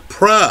be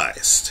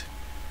surprised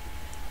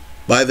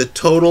by the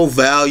total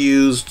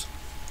values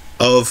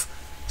of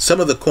some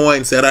of the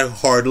coins that I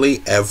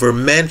hardly ever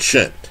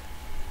mentioned.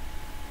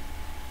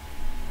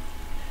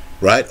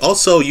 Right?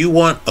 Also, you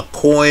want a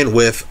coin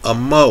with a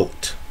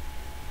moat.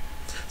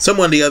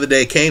 Someone the other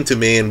day came to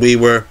me and we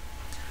were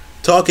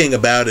talking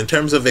about, in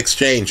terms of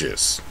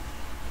exchanges,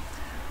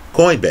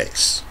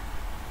 Coinbase.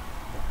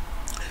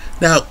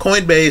 Now,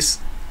 Coinbase,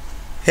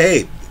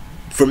 hey,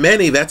 for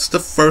many, that's the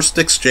first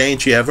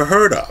exchange you ever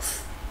heard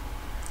of.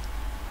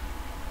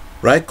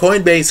 Right?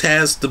 Coinbase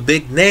has the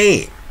big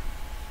name.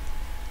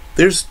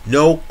 There's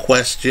no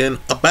question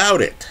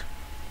about it.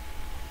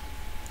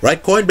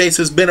 Right? Coinbase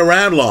has been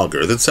around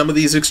longer than some of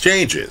these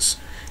exchanges.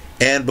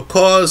 And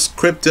because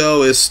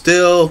crypto is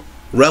still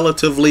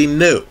relatively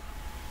new,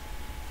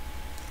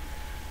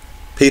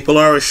 people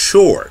are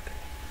assured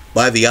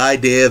by the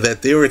idea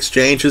that their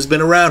exchange has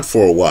been around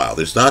for a while.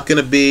 There's not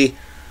going to be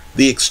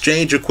the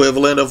exchange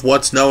equivalent of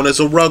what's known as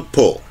a rug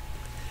pull,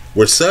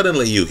 where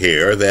suddenly you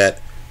hear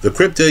that the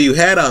crypto you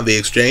had on the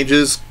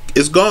exchanges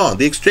is gone.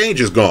 The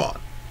exchange is gone.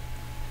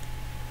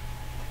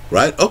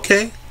 Right?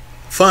 Okay,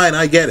 fine,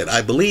 I get it.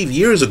 I believe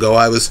years ago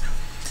I was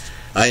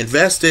I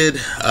invested,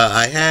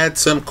 I had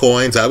some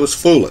coins. I was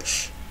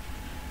foolish.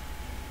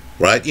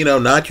 Right? You know,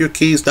 not your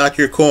keys, not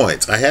your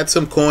coins. I had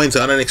some coins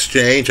on an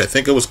exchange. I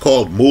think it was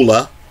called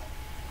Moolah.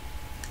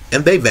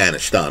 And they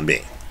vanished on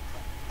me.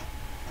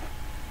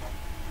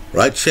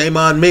 Right? Shame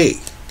on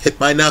me. Hit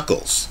my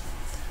knuckles.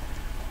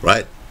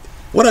 Right?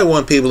 What I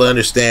want people to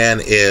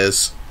understand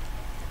is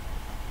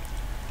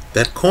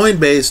that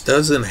Coinbase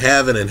doesn't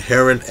have an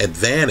inherent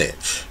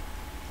advantage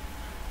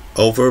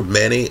over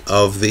many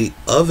of the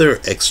other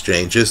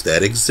exchanges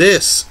that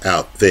exist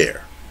out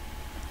there.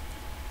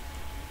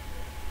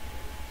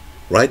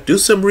 Right? Do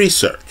some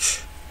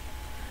research.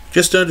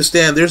 Just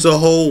understand there's a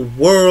whole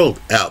world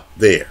out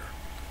there.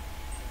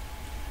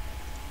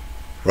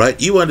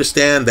 Right? You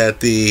understand that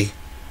the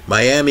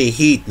Miami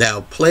Heat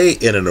now play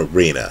in an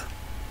arena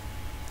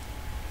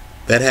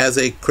that has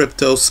a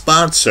crypto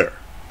sponsor.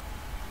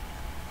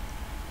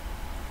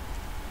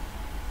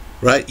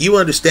 Right? You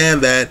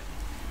understand that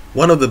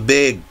one of the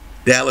big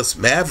Dallas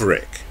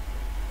Maverick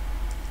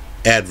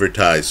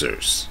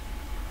advertisers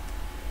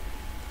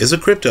is a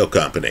crypto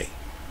company.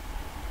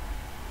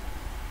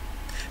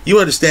 You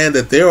understand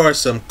that there are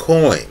some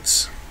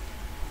coins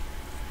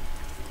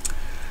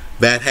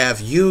that have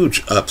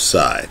huge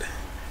upside,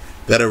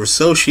 that are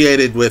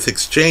associated with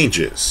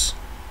exchanges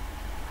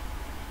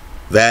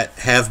that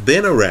have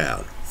been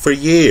around for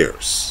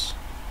years,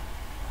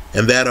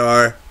 and that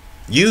are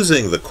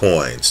using the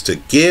coins to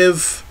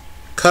give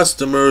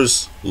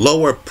customers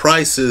lower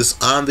prices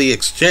on the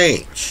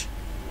exchange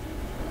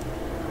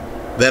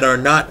that are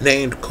not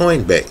named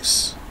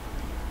Coinbase.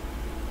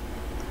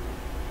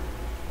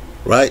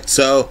 Right?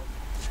 So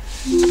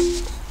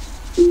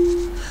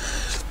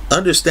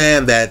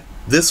understand that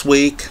this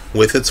week,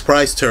 with its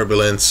price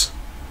turbulence,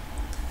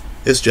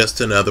 is just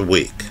another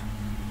week.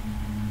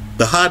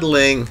 The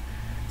hodling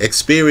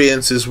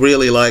experience is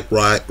really like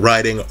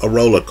riding a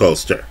roller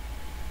coaster.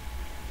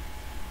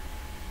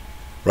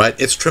 Right?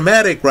 It's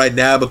traumatic right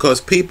now because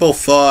people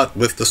thought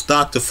with the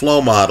stock to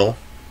flow model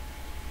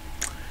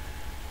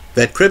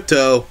that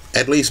crypto,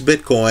 at least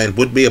Bitcoin,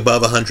 would be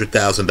above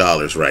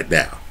 $100,000 right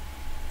now.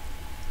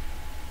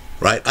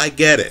 Right? I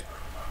get it.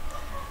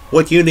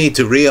 What you need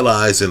to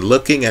realize in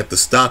looking at the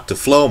stock to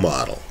flow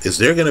model is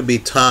there are going to be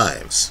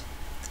times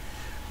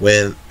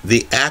when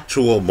the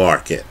actual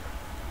market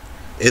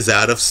is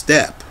out of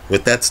step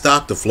with that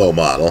stock to flow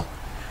model,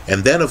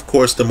 and then of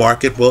course the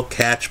market will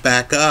catch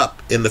back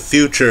up in the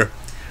future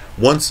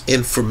once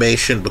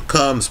information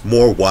becomes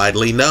more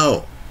widely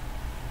known.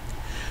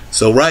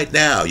 So right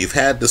now you've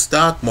had the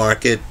stock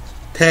market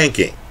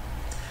tanking.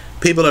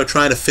 People are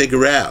trying to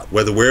figure out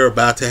whether we're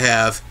about to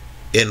have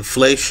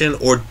inflation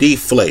or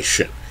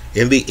deflation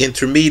in the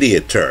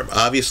intermediate term.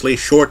 Obviously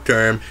short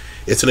term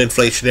it's an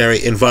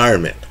inflationary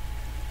environment.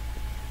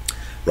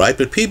 Right?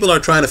 But people are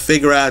trying to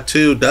figure out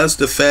too, does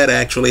the Fed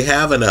actually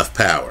have enough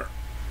power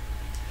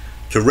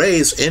to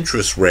raise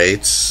interest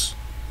rates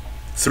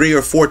 3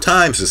 or 4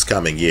 times this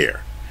coming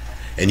year?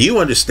 And you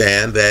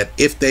understand that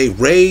if they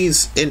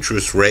raise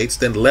interest rates,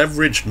 then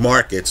leveraged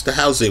markets, the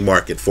housing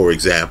market for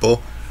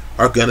example,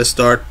 are going to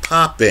start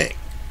popping.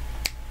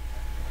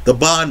 The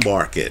bond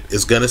market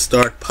is going to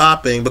start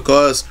popping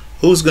because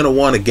who's going to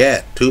want to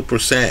get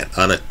 2%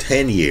 on a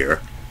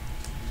 10-year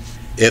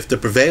if the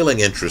prevailing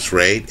interest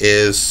rate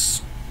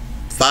is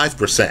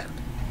 5%?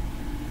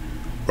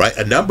 Right?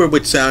 A number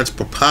which sounds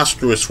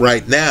preposterous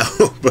right now,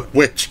 but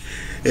which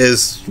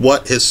is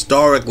what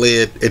historically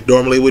it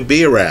normally would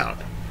be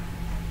around.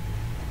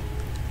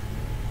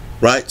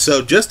 Right?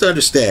 So just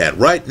understand,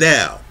 right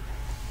now,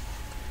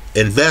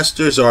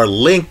 investors are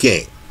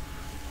linking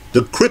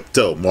the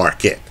crypto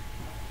market,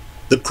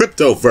 the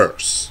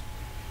cryptoverse,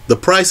 the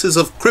prices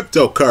of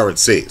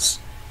cryptocurrencies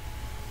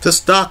to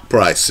stock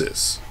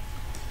prices.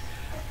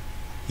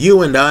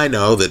 You and I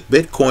know that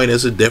Bitcoin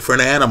is a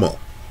different animal.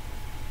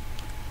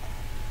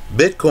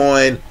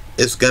 Bitcoin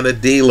is going to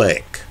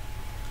delink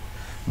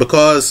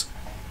because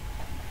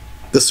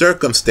the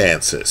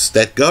circumstances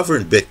that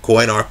govern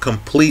Bitcoin are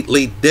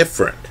completely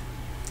different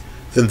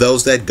than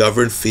those that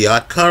govern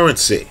fiat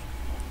currency.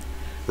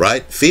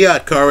 Right?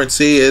 Fiat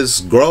currency is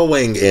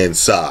growing in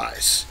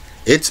size.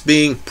 It's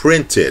being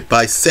printed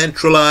by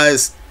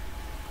centralized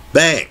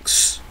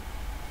banks.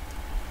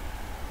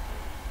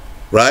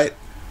 Right?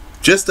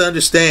 Just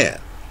understand.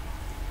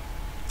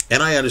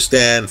 And I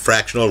understand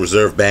fractional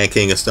reserve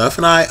banking and stuff,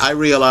 and I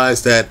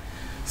realize that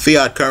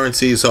fiat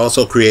currency is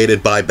also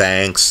created by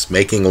banks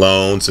making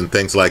loans and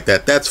things like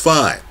that. That's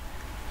fine.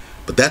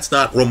 But that's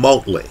not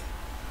remotely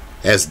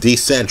as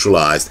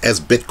decentralized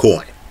as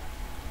Bitcoin.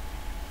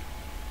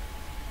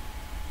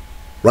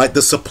 Right?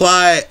 The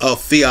supply of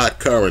fiat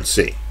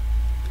currency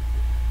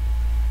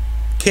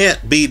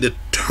can't be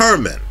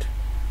determined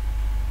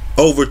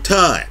over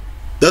time.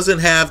 Doesn't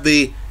have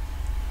the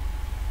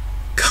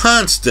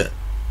constant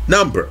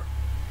number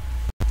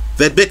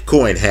that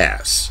Bitcoin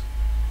has.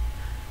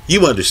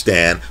 You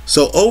understand?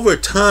 So over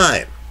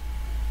time,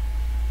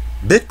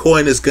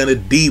 Bitcoin is going to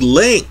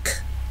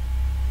delink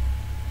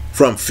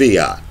from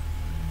fiat.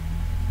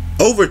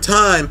 Over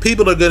time,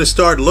 people are going to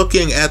start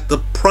looking at the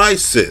price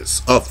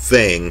prices of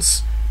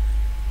things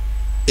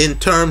in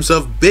terms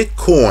of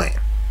Bitcoin,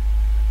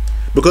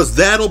 because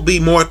that'll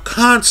be more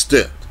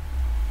constant.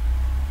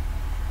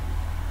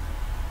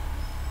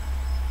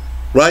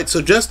 Right? So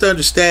just to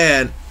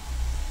understand,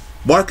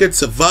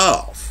 markets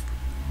evolve.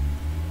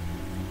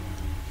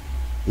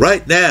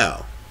 Right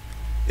now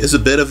is a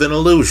bit of an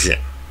illusion.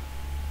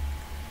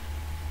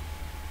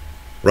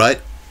 Right?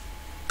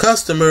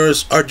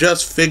 Customers are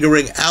just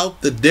figuring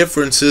out the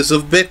differences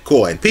of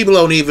Bitcoin. People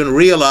don't even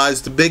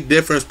realize the big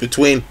difference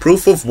between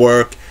proof of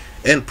work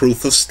and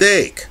proof of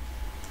stake.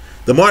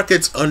 The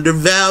market's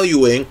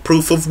undervaluing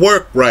proof of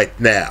work right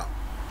now.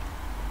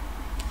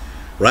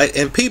 Right?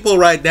 And people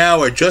right now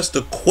are just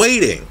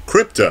equating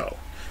crypto.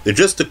 They're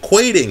just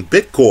equating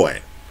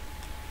Bitcoin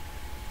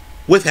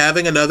with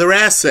having another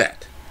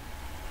asset.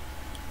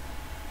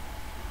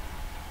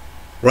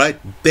 Right?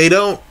 They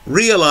don't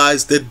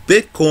realize that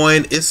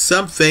Bitcoin is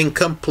something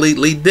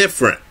completely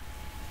different.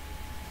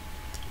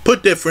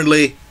 Put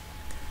differently,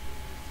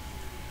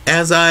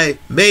 as I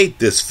made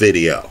this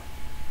video,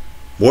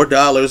 more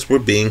dollars were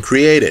being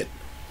created.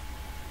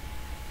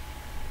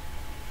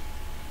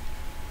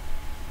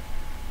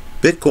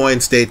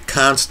 Bitcoin stayed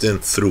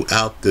constant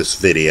throughout this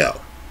video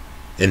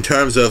in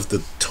terms of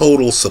the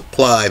total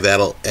supply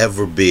that'll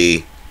ever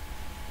be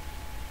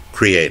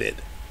created.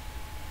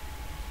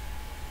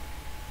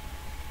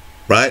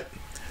 Right?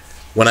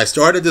 When I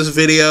started this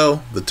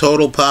video, the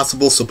total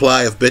possible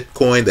supply of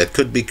Bitcoin that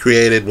could be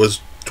created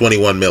was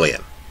 21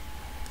 million.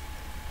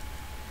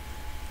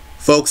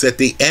 Folks, at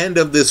the end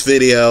of this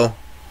video,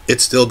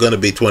 it's still going to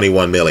be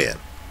 21 million.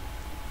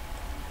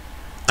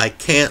 I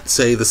can't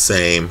say the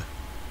same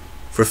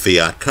for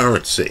fiat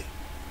currency.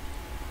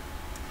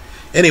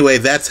 Anyway,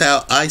 that's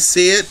how I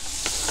see it.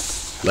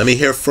 Let me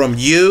hear from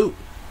you.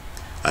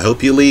 I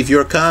hope you leave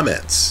your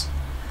comments.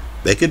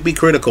 They could be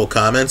critical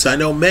comments. I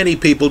know many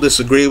people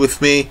disagree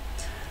with me.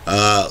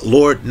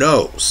 Lord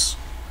knows.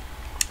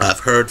 I've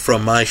heard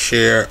from my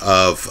share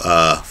of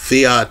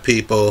fiat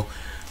people.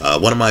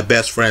 One of my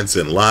best friends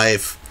in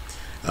life,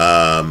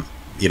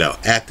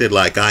 acted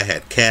like I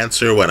had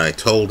cancer when I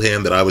told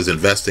him that I was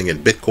investing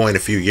in Bitcoin a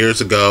few years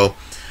ago.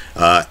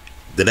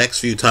 The next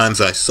few times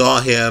I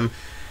saw him,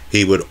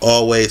 he would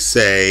always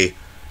say,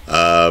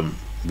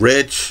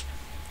 Rich,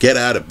 get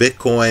out of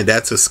Bitcoin,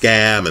 that's a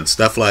scam, and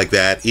stuff like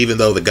that, even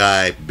though the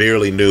guy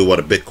barely knew what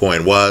a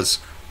Bitcoin was.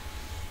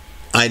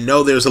 I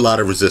know there's a lot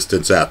of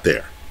resistance out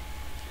there.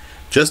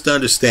 Just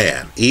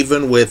understand,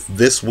 even with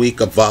this week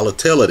of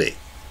volatility,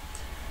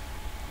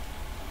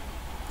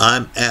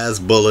 I'm as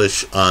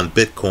bullish on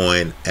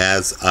Bitcoin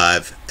as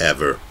I've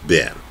ever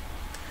been.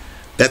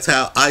 That's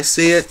how I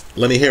see it.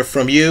 Let me hear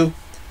from you.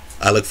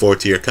 I look forward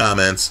to your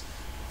comments.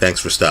 Thanks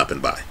for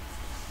stopping by.